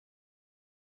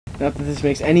Not that this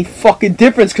makes any fucking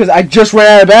difference, because I just ran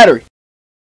out of battery.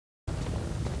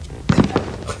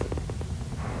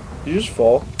 You just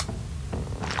fall.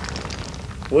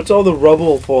 What's all the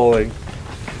rubble falling?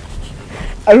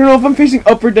 I don't know if I'm facing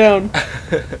up or down.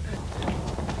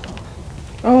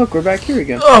 Oh look, we're back here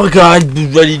again. Oh god,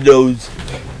 runny nose.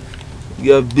 You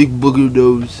got a big booger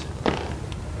nose.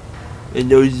 And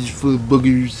nose is full of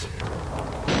boogers.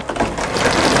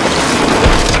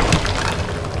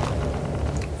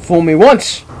 Fool me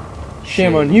once.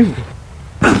 Shame on you.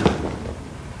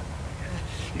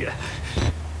 Yeah.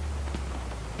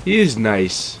 He is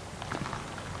nice.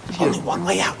 Only one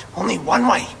way out. Only one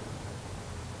way.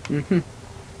 Mm-hmm.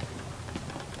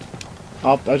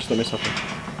 I'll just let myself in.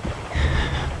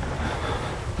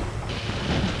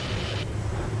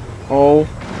 Oh.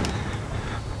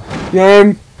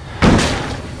 Game.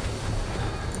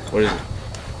 What is it?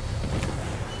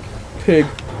 Pig.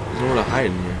 There's nowhere to hide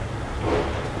in here.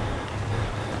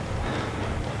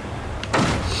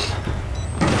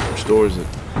 Which door is it?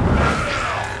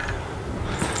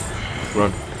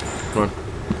 Run. Run.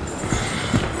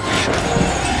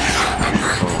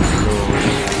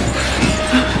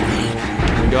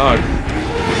 Oh my god.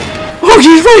 Oh,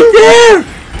 she's right there!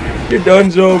 You're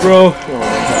donezo, bro. Oh my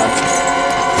god.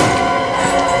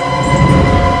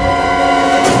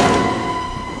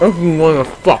 I don't even want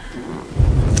to fuck.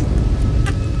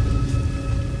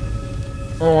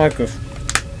 I don't like this.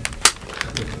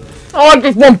 I don't like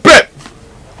this one bit!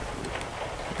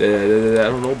 I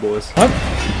don't know, boys. What?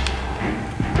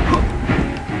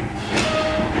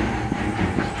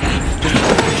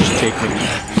 Just take me.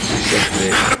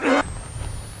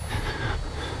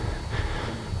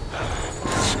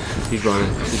 He's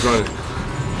running. He's running.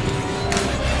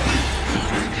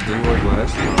 Didn't work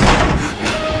last time.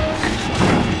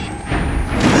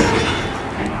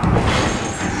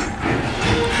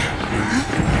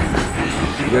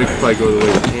 You gotta probably go the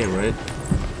way you can, right?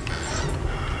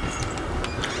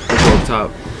 Go up top.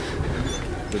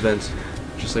 The vents.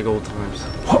 Just like old times.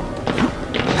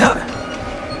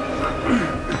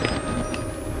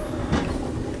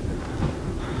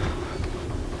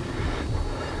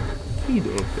 What are you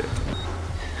doing up there?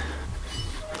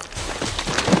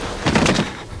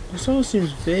 This all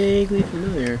seems vaguely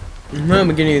familiar. Remember at the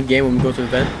beginning of the game when we go to the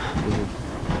vent?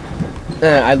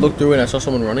 I looked through and I saw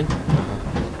someone running.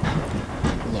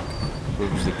 Look.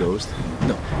 What was the ghost?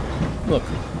 No. Look.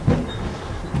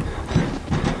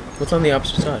 What's on the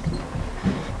opposite side?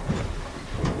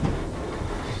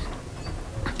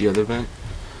 The other vent?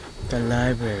 The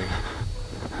library.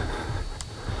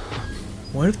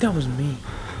 What if that was me?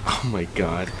 Oh my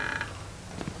god.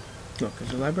 Look, is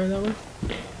the library that way?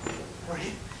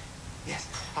 Right? Yes,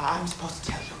 I'm supposed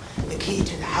to tell you. The key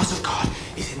to the house of God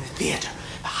is in the theater,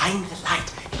 behind the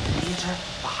light. In the theater,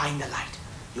 behind the light.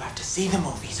 You have to see the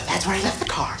movie, so that's where I left the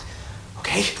card.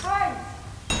 Okay? Friends!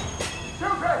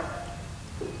 Children!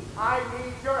 I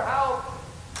need your help!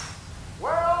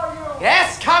 Where are you?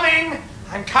 Yes, coming!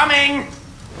 I'm coming!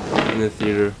 In the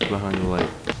theater, behind the light.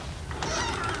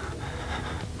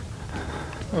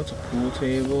 Oh, it's a pool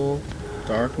table.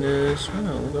 Darkness. Wow,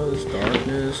 look at all this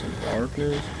darkness and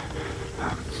darkness.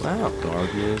 Wow.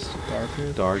 Darkness.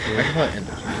 Darkness. Darkness. I can probably end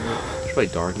this. Should play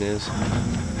darkness.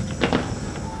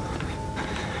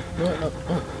 What?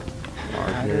 Oh.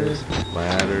 Darkness.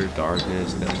 Ladder.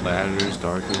 Darkness. Then ladders.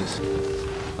 Darkness.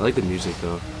 I like the music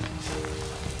though.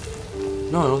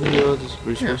 No, I don't think you're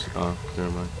supposed to. Oh,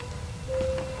 never mind.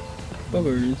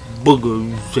 Buggers.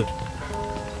 Buggers.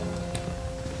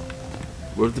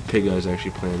 What if the pig guy's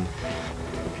actually playing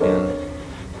the piano?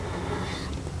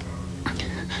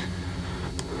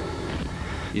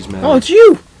 He's mad. Oh, it's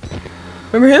you!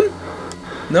 Remember him?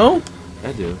 No?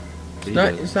 I do.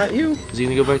 It's not you. Is he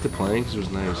gonna go back to playing? Because it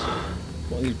was nice.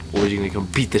 Well, Or is he gonna come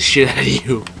beat the shit out of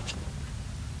you?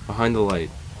 Behind the light.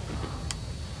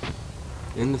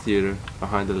 In the theater,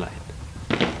 behind the light.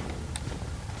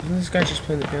 isn't this guy just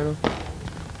playing the piano?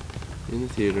 In the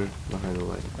theater, behind the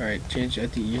light. Alright, change your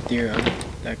theory on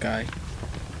that guy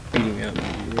beating me up.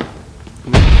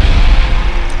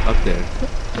 Up there.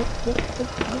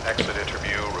 Exit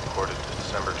interview recorded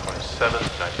December 27th,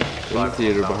 1985. In the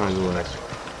theater, behind the light.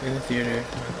 In the theater.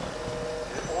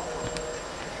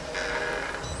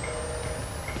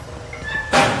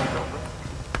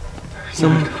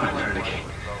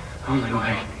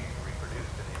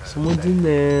 Someone's in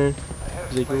there.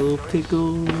 There's like a little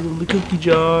pickle in the cookie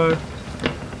jar.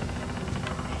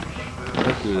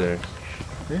 Right through there.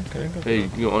 Yeah, can I go? Hey, you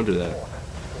can go under that.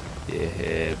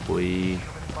 Yeah, boy.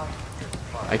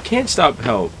 I can't stop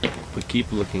help but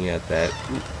keep looking at that,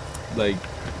 like,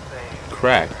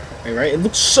 crack. Right? It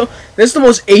looks so. That's the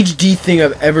most HD thing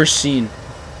I've ever seen.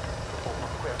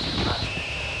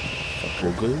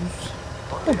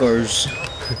 Boogers.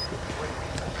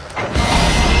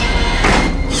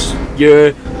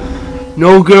 Yeah.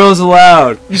 No girls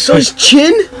allowed. You saw his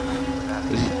chin?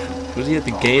 Was he at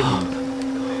the game? I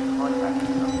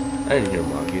didn't hear him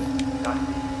block it.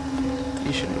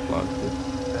 He shouldn't have blocked it.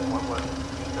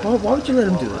 Why would you let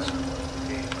him do this?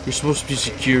 You're supposed to be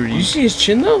security. You see his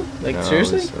chin though? Like No,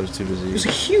 seriously? I was too busy. It was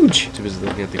huge. Too busy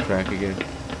looking at the crack again. I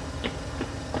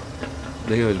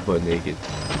think I was butt naked.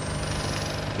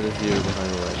 And if you're behind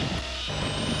the light.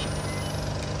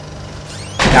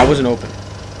 That wasn't open.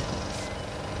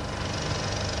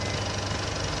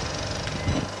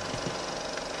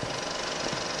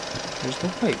 There's no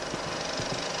pipe.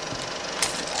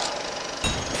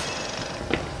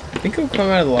 I think it'll come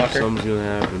out of the locker. Something's gonna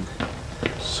happen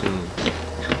soon.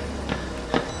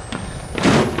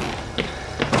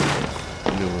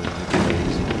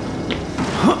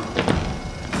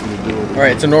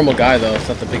 Alright, it's a normal guy though, it's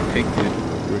not the big pig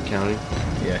dude. We're counting?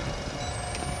 Yeah.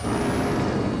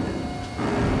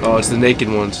 Oh, it's the naked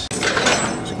ones.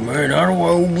 It's like, man, how do I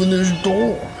open this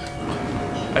door?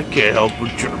 I can't help but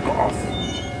jerk off.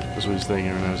 That's what he's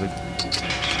thinking, and I was like,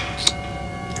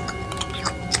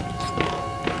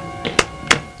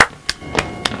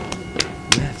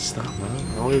 man, stop, man.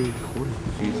 I only recorded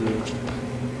for you today.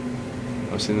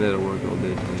 I was sitting there at work all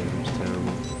day today. It was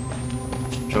terrible.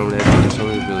 Trying to have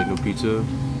something to be like no pizza.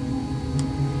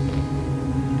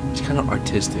 It's kind of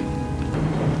artistic.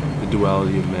 The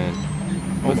duality of man.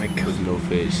 Oh my god. With no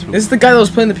face. This is the guy that was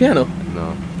playing the piano.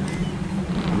 No.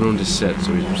 Ruined his set,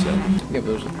 so he's upset. Yeah, but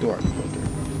there's a door.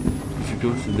 If you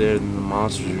go through there, then the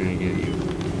monsters are gonna get you.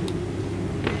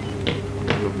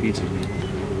 No pizza, man.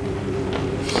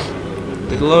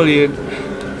 Nickelodeon.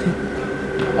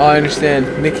 Oh, I understand.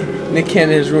 Nick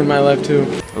Cannon has ruined my life too.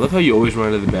 I love how you always run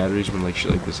out of the batteries when like shit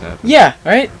like this happens. Yeah,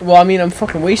 right? Well, I mean, I'm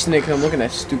fucking wasting it because I'm looking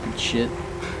at stupid shit.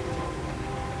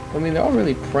 I mean, they're all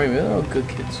really prime. They're all good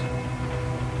kids. A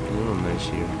little nice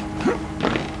here.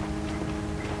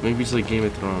 Maybe it's like Game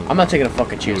of Thrones. I'm not taking a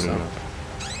fucking chance though.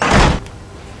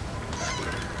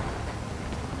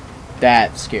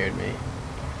 That scared me.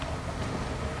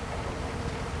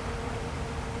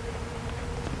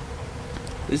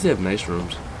 At least they have nice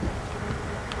rooms.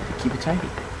 Keep it tidy.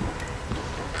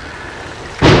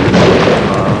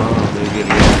 They're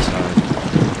getting inside.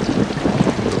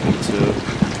 Pizza.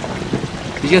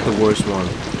 He's got the worst one.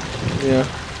 Yeah.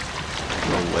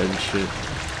 All wet and shit.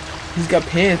 He's got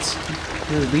pants.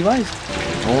 You know, Levi's? I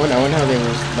wonder how they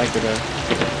was like with a...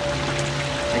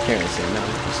 I can't really say no. I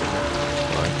said no.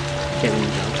 Why? Can't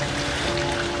even jump.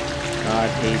 God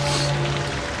hates...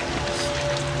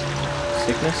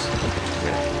 sickness?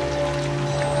 Yeah.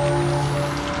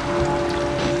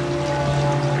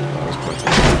 That was quite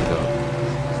fucked up.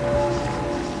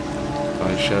 I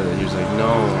shouted it. He was like,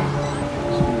 no.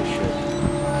 Holy shit.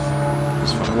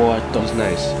 It's fine. What the He's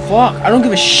nice. fuck? I don't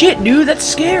give a shit, dude. That's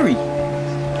scary.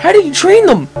 How did you train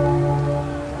them?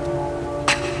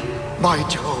 My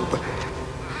Job,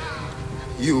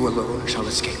 you alone shall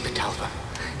escape Betalva.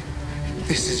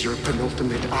 This is your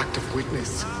penultimate act of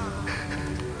witness.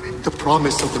 The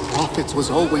promise of the prophets was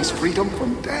always freedom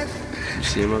from death. You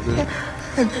see him up there?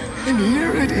 And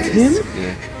here it is. Him?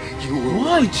 Yeah. You will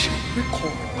Why?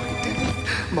 record my death,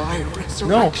 my resurrection.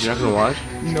 No. You're not gonna watch?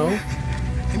 No.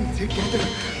 And together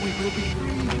we will be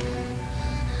free.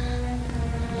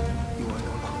 You are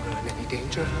no longer in any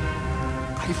danger. I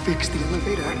fixed the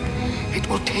elevator. It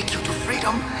will take you to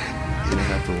freedom. You don't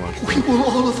have to watch. We will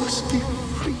all of us be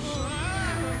free.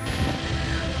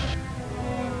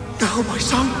 Now, my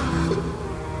son.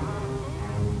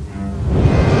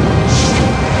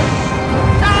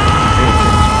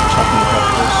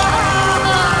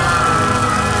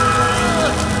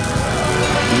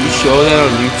 Can you show that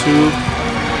on YouTube?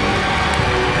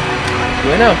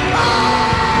 Right now.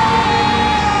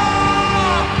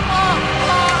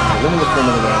 Let me look for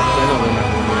another round. I know they're not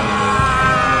going to win.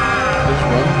 There's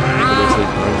one. But it's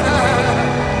like,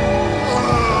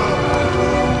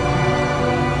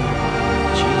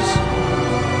 Jeez.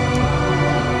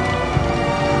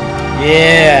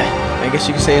 Yeah. I guess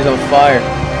you could say he's on fire.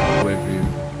 wait for you.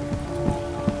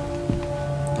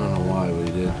 I don't know why, but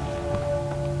he did.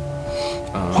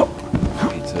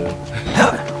 Pizza.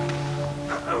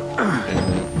 And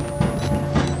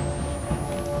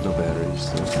no batteries.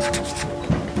 So.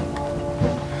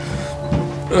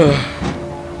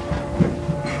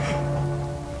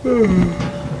 I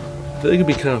feel like it'd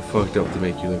be kind of fucked up to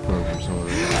make you like run from someone.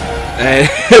 And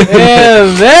Yeah,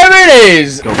 there it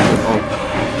is. go for it.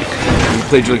 Oh, you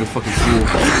played you like a fucking fool.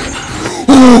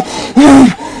 I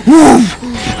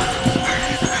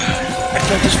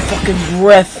felt this fucking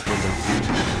breath.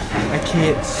 I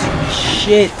can't see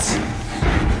shit.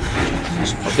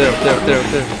 Up there. I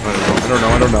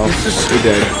don't know. You're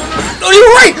dead. Oh,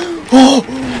 you're right! Oh!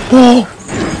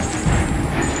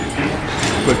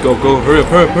 Quick, go. Hurry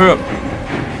up.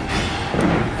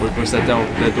 Wait, push that door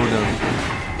down.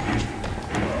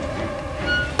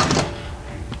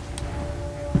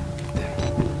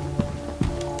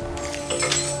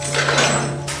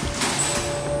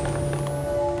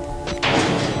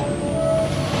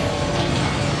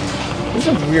 This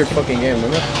is a weird fucking game,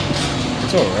 isn't it?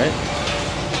 It's alright.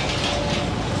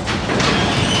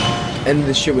 And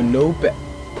this shit with no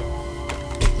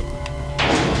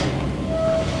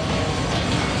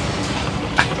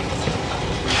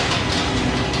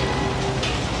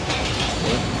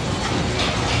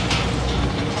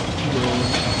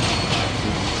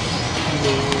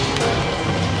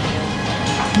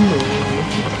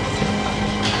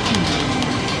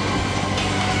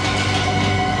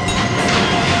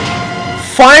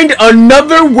Find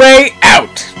another way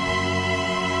out!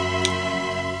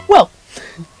 Well,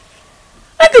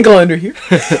 I think I'll end her here.